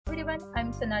everyone, I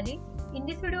am Sonali. In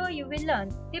this video, you will learn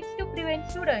tips to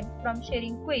prevent students from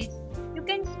sharing quiz. You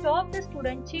can stop the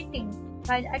student cheating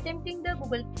while attempting the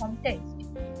Google Form test.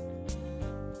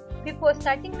 Before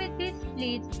starting with this,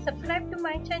 please subscribe to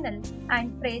my channel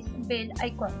and press bell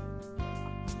icon.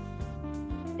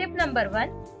 Tip number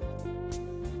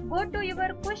 1. Go to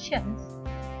your questions.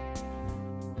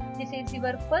 This is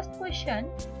your first question.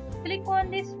 Click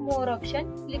on this more option.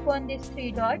 Click on these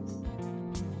 3 dots.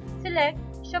 Select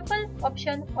Shuffle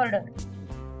Option Order.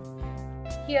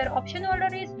 Here option order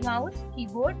is mouse,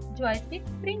 keyboard, joystick,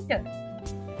 printer.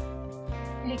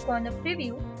 Click on the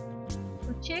preview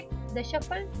to check the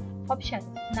shuffle options.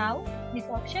 Now these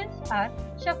options are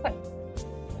shuffled.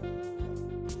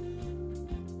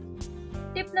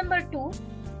 Tip number 2.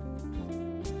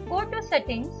 Go to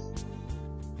settings.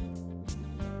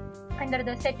 Under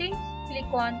the settings,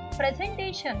 click on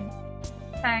presentation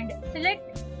and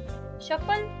select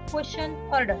Shuffle Question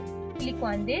Order. Click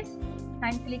on this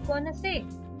and click on Save.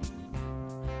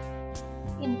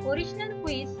 In original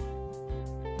quiz,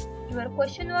 your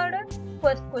question order,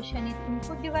 first question is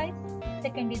input device,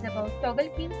 second is about toggle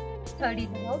key, third is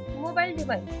about mobile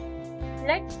device.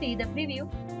 Let's see the preview.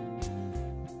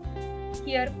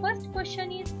 Here first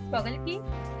question is toggle key,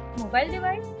 mobile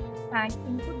device and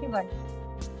input device.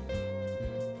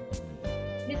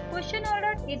 This question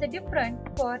order is different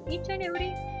for each and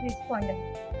every respondent.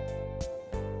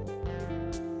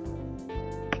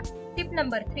 Tip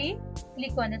number 3.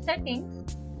 Click on the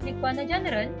settings, click on the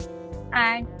general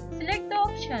and select the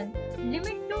option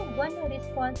limit to one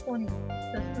response only.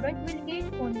 The student will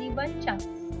get only one chance.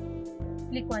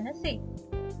 Click on a save.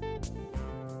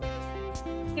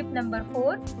 Tip number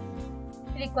 4.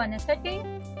 Click on the setting,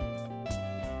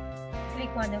 click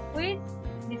on the quiz,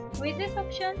 this quizzes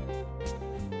option.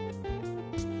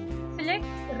 Select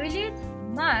Release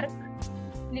Mark.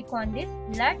 Click on this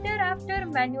Later after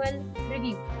manual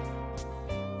review.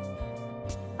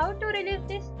 How to release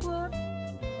this score?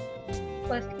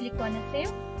 First click on a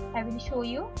save. I will show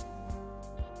you.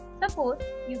 Suppose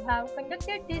you have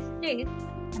conducted this test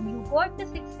and you got the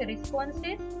 6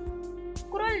 responses.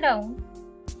 Scroll down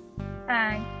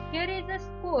and here is the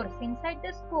scores. Inside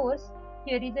the scores,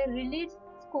 here is a release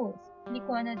scores. Click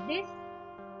on this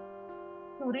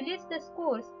to release the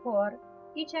scores for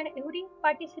each and every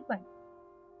participant.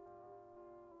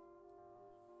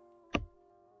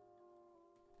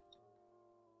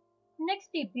 Next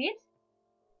tip is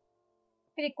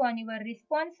click on your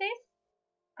responses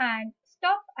and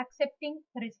stop accepting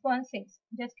responses.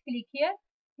 Just click here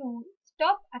to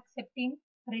stop accepting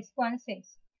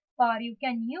responses. Or you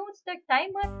can use the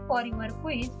timer for your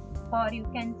quiz, or you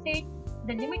can set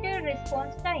the limited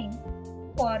response time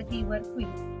for your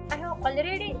quiz. I have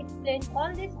already explained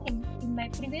all these things in my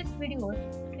previous videos.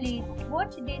 Please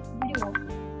watch this video.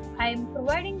 I am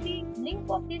providing the link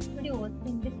of these videos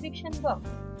in description box.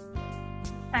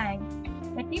 And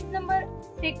the tip number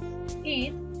 6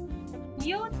 is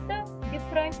use the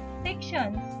different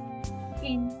sections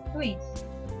in quiz.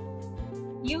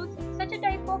 Use such a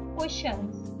type of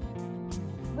questions.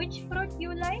 Which fruit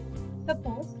you like?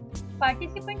 Suppose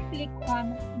participant click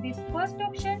on this first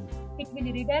option, it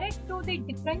will redirect to the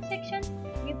different section.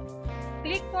 If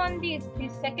click on this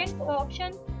second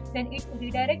option, then it will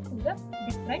redirect to the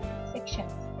different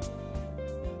sections.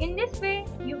 In this way,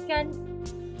 you can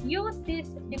use these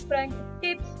different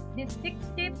tips, these 6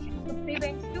 tips to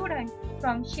prevent students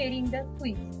from sharing the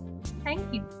quiz. Thank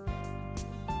you.